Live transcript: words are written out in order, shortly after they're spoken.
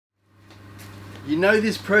You know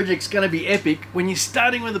this project's going to be epic when you're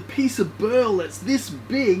starting with a piece of burl that's this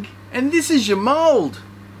big and this is your mould.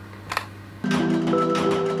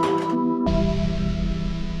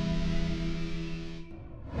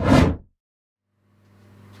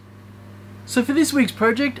 So for this week's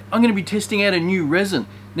project, I'm going to be testing out a new resin.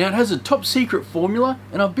 Now it has a top secret formula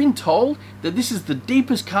and I've been told that this is the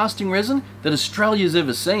deepest casting resin that Australia's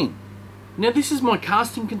ever seen. Now this is my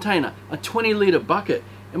casting container, a 20 litre bucket,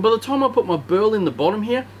 and by the time I put my burl in the bottom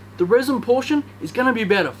here, the resin portion is going to be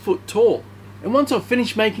about a foot tall. And once I've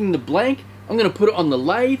finished making the blank, I'm going to put it on the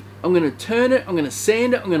lathe, I'm going to turn it, I'm going to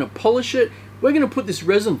sand it, I'm going to polish it. We're going to put this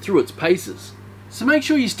resin through its paces. So make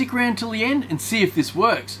sure you stick around till the end and see if this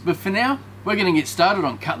works. But for now, we're going to get started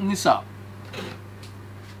on cutting this up.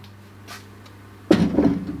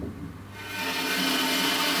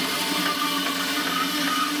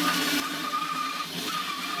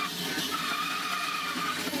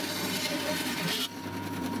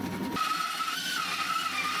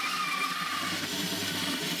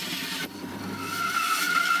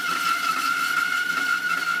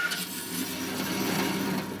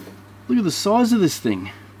 Look at the size of this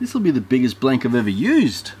thing. This will be the biggest blank I've ever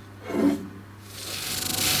used.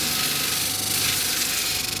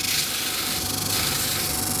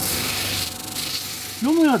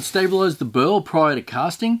 Normally I'd stabilise the burl prior to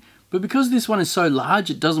casting, but because this one is so large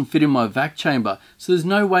it doesn't fit in my vac chamber, so there's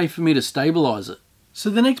no way for me to stabilise it. So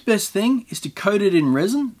the next best thing is to coat it in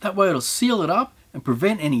resin, that way it'll seal it up and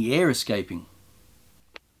prevent any air escaping.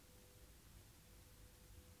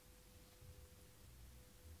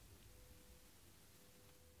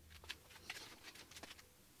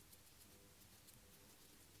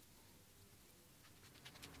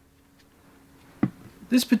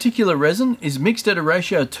 This particular resin is mixed at a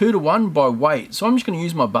ratio of 2 to 1 by weight, so I'm just going to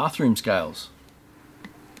use my bathroom scales.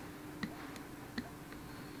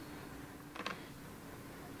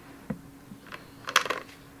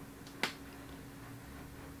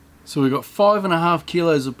 So we've got 5.5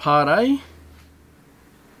 kilos of part A.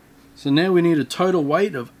 So now we need a total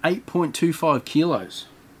weight of 8.25 kilos.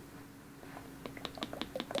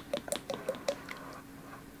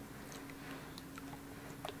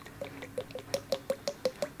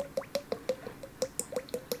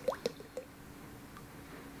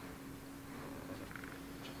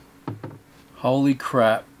 Holy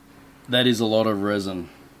crap, that is a lot of resin.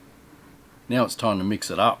 Now it's time to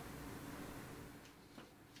mix it up.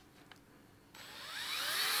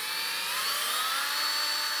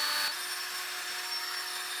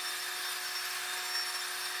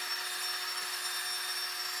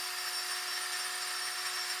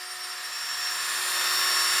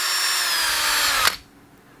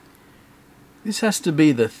 This has to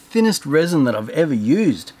be the thinnest resin that I've ever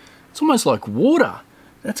used. It's almost like water.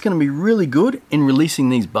 That's going to be really good in releasing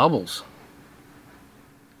these bubbles.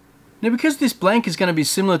 Now because this blank is going to be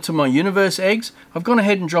similar to my Universe eggs, I've gone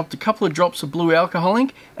ahead and dropped a couple of drops of blue alcohol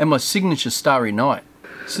ink and my signature Starry Night.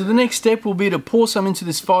 So the next step will be to pour some into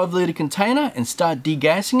this 5 litre container and start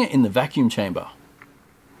degassing it in the vacuum chamber.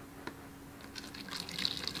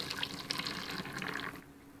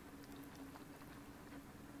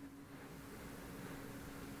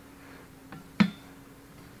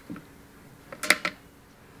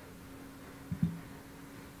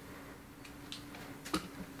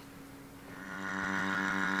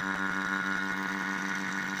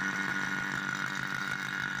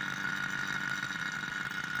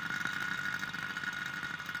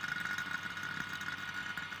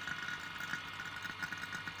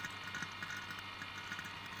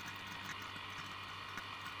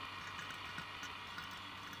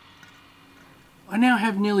 I now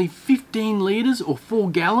have nearly 15 litres or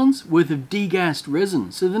 4 gallons worth of degassed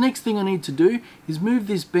resin. So the next thing I need to do is move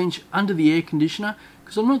this bench under the air conditioner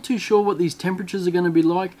because I'm not too sure what these temperatures are going to be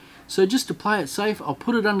like. So just to play it safe, I'll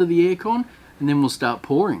put it under the aircon and then we'll start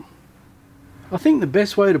pouring. I think the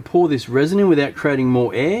best way to pour this resin in without creating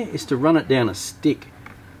more air is to run it down a stick.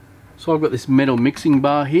 So I've got this metal mixing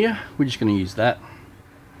bar here, we're just going to use that.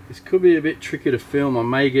 This could be a bit tricky to film, I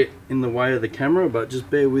may get in the way of the camera, but just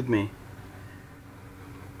bear with me.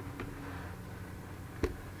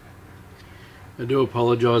 I do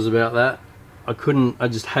apologise about that. I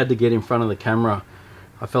just had to get in front of the camera.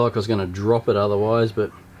 I felt like I was going to drop it otherwise,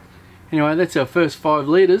 but anyway, that's our first 5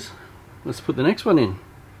 litres. Let's put the next one in.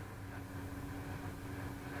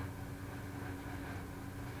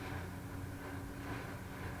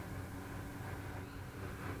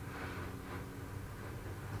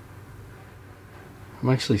 I'm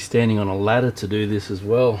actually standing on a ladder to do this as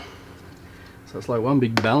well. So it's like one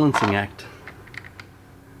big balancing act.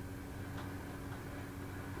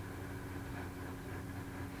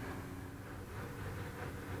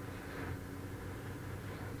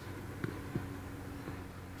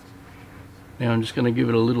 Now I'm just going to give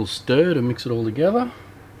it a little stir to mix it all together.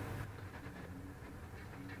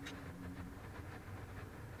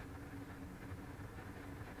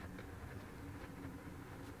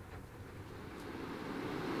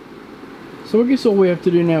 So I guess all we have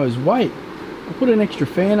to do now is wait. I'll put an extra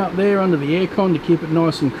fan up there under the aircon to keep it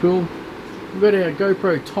nice and cool. We've got our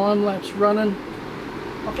GoPro time lapse running.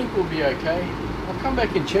 I think we'll be okay. I'll come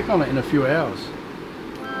back and check on it in a few hours.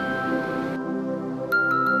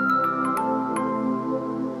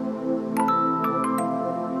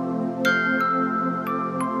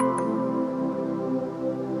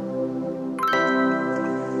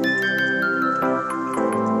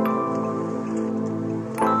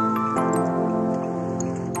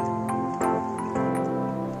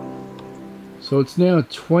 So it's now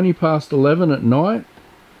 20 past 11 at night.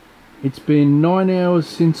 It's been 9 hours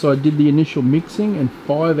since I did the initial mixing and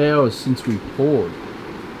 5 hours since we poured.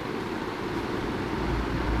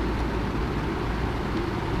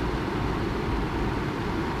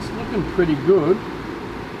 It's looking pretty good.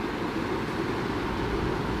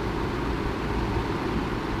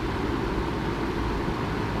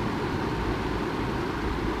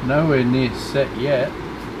 Nowhere near set yet.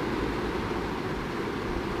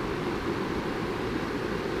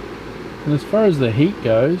 And as far as the heat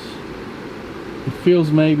goes, it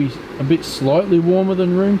feels maybe a bit slightly warmer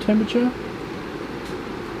than room temperature.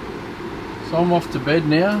 So I'm off to bed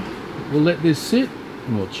now. We'll let this sit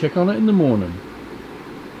and we'll check on it in the morning.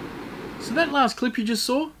 So that last clip you just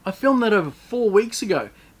saw, I filmed that over 4 weeks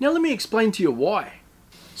ago. Now let me explain to you why.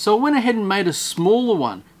 So I went ahead and made a smaller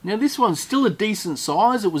one. Now this one's still a decent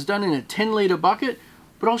size. It was done in a 10-litre bucket,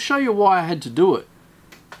 but I'll show you why I had to do it.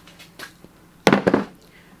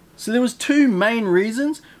 So there was two main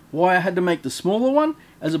reasons why I had to make the smaller one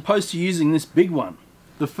as opposed to using this big one.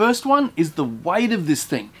 The first one is the weight of this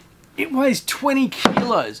thing. It weighs 20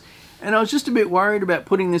 kilos and I was just a bit worried about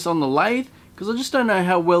putting this on the lathe because I just don't know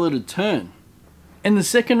how well it'd turn. And the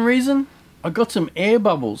second reason, I got some air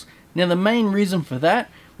bubbles. Now the main reason for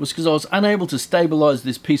that was because I was unable to stabilize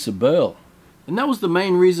this piece of burl. And that was the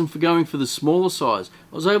main reason for going for the smaller size.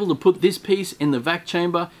 I was able to put this piece in the vac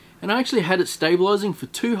chamber and I actually had it stabilizing for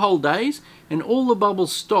 2 whole days and all the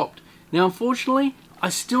bubbles stopped. Now unfortunately, I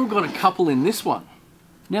still got a couple in this one.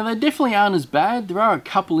 Now they definitely aren't as bad, there are a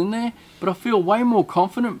couple in there, but I feel way more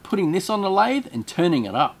confident putting this on the lathe and turning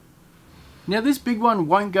it up. Now this big one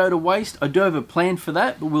won't go to waste, I do have a plan for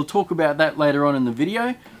that, but we'll talk about that later on in the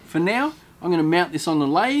video. For now, I'm going to mount this on the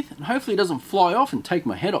lathe and hopefully it doesn't fly off and take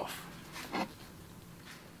my head off.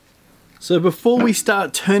 So before we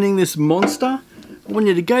start turning this monster, I want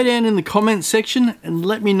you to go down in the comments section and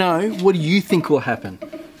let me know, what do you think will happen?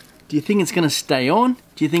 Do you think it's going to stay on?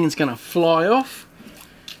 Do you think it's going to fly off?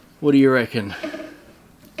 What do you reckon?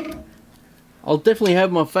 I'll definitely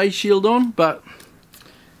have my face shield on, but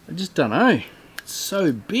I just don't know. It's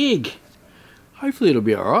so big. Hopefully it'll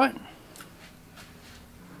be alright.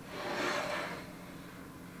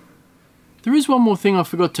 There is one more thing I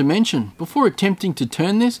forgot to mention. Before attempting to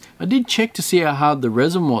turn this, I did check to see how hard the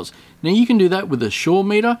resin was. Now you can do that with a Shore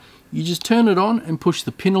meter. You just turn it on and push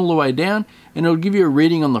the pin all the way down and it'll give you a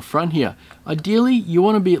reading on the front here. Ideally, you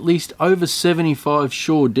want to be at least over 75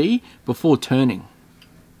 Shore D before turning.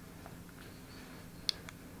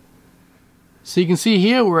 So you can see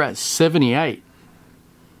here we're at 78.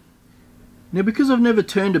 Now because I've never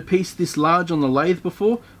turned a piece this large on the lathe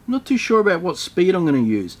before, I'm not too sure about what speed I'm going to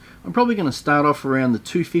use. I'm probably going to start off around the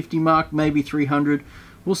 250 mark, maybe 300.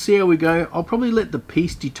 We'll see how we go. I'll probably let the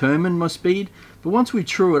piece determine my speed, but once we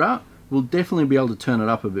true it up, we'll definitely be able to turn it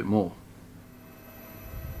up a bit more.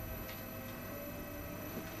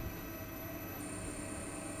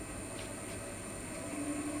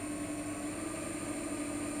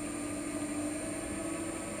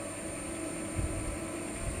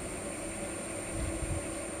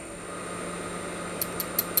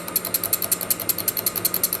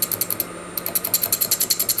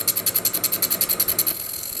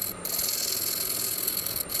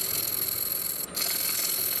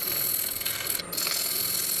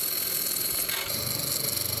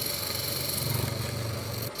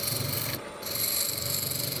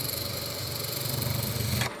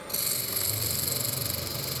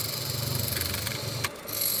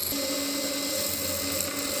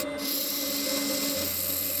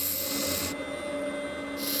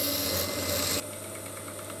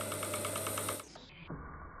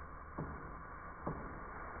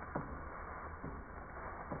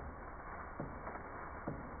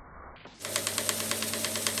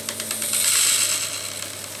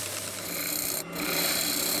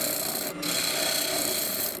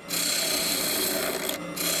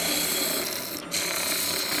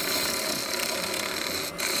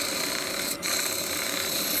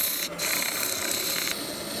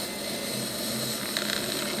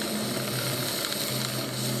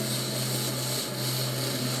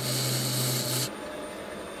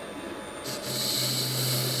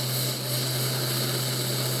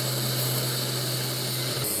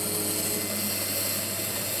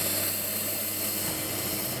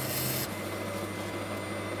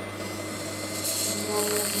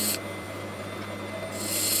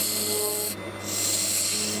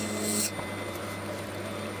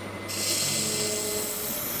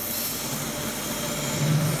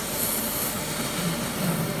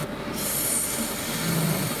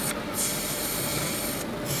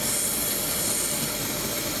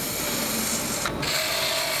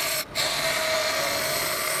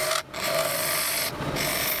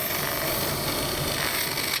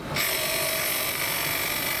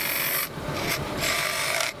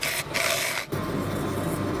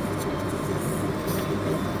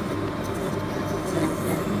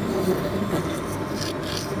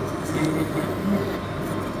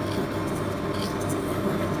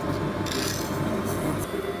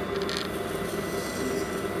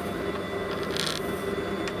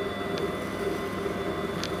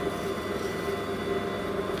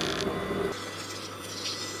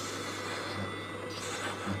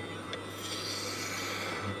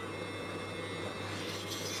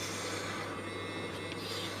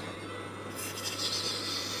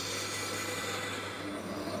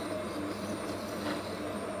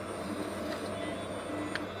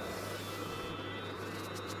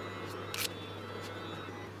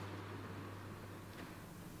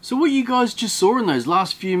 So what you guys just saw in those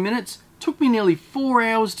last few minutes took me nearly 4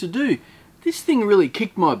 hours to do. This thing really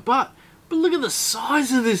kicked my butt, but look at the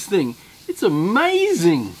size of this thing. It's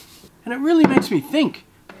amazing. And it really makes me think,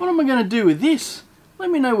 what am I going to do with this?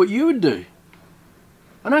 Let me know what you would do.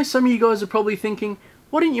 I know some of you guys are probably thinking,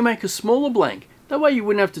 why didn't you make a smaller blank? That way you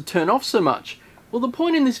wouldn't have to turn off so much. Well, the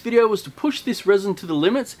point in this video was to push this resin to the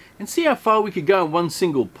limits and see how far we could go in one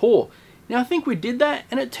single pour. Now I think we did that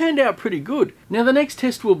and it turned out pretty good. Now the next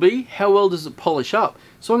test will be how well does it polish up.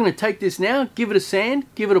 So I'm going to take this now, give it a sand,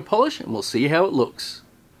 give it a polish, and we'll see how it looks.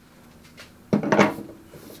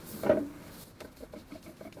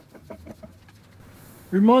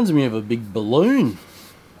 Reminds me of a big balloon.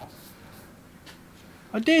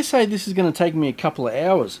 I dare say this is going to take me a couple of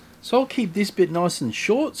hours, so I'll keep this bit nice and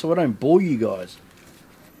short so I don't bore you guys.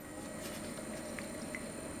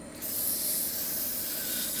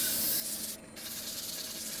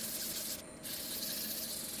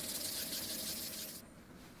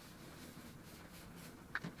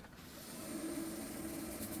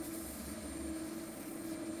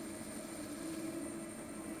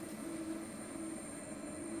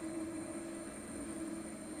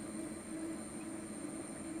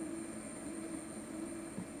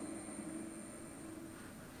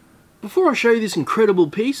 Before I show you this incredible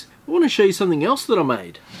piece, I want to show you something else that I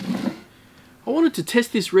made. I wanted to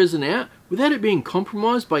test this resin out without it being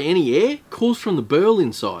compromised by any air caused from the burl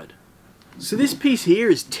inside. So this piece here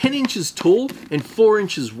is 10 inches tall and 4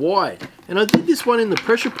 inches wide, and I did this one in the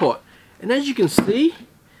pressure pot, and as you can see,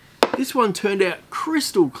 this one turned out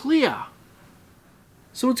crystal clear.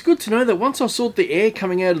 So it's good to know that once I sort the air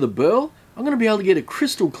coming out of the burl, I'm going to be able to get a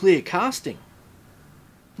crystal clear casting.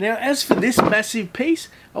 Now as for this massive piece,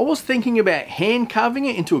 I was thinking about hand carving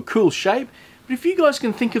it into a cool shape, but if you guys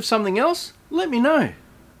can think of something else, let me know.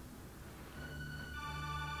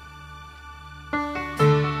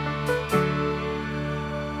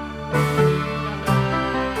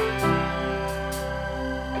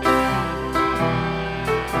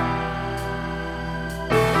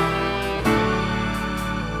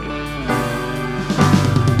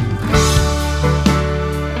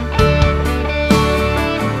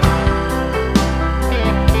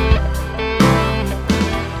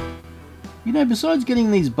 You know, besides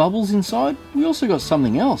getting these bubbles inside, we also got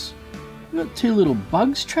something else. We got 2 little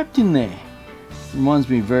bugs trapped in there. Reminds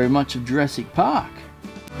me very much of Jurassic Park.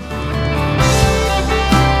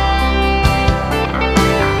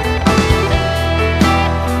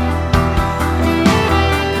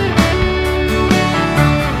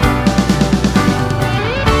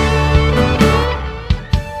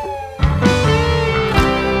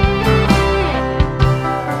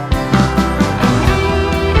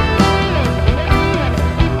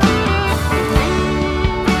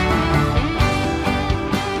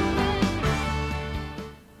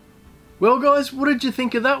 Well guys, what did you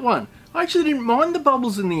think of that one? I actually didn't mind the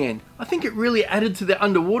bubbles in the end. I think it really added to the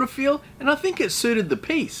underwater feel, and I think it suited the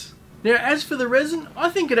piece. Now as for the resin, I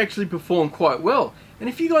think it actually performed quite well, and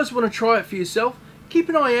if you guys want to try it for yourself, keep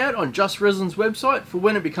an eye out on Just Resin's website for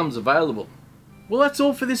when it becomes available. Well, that's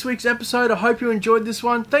all for this week's episode. I hope you enjoyed this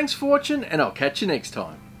one. Thanks for watching, and I'll catch you next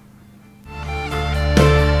time.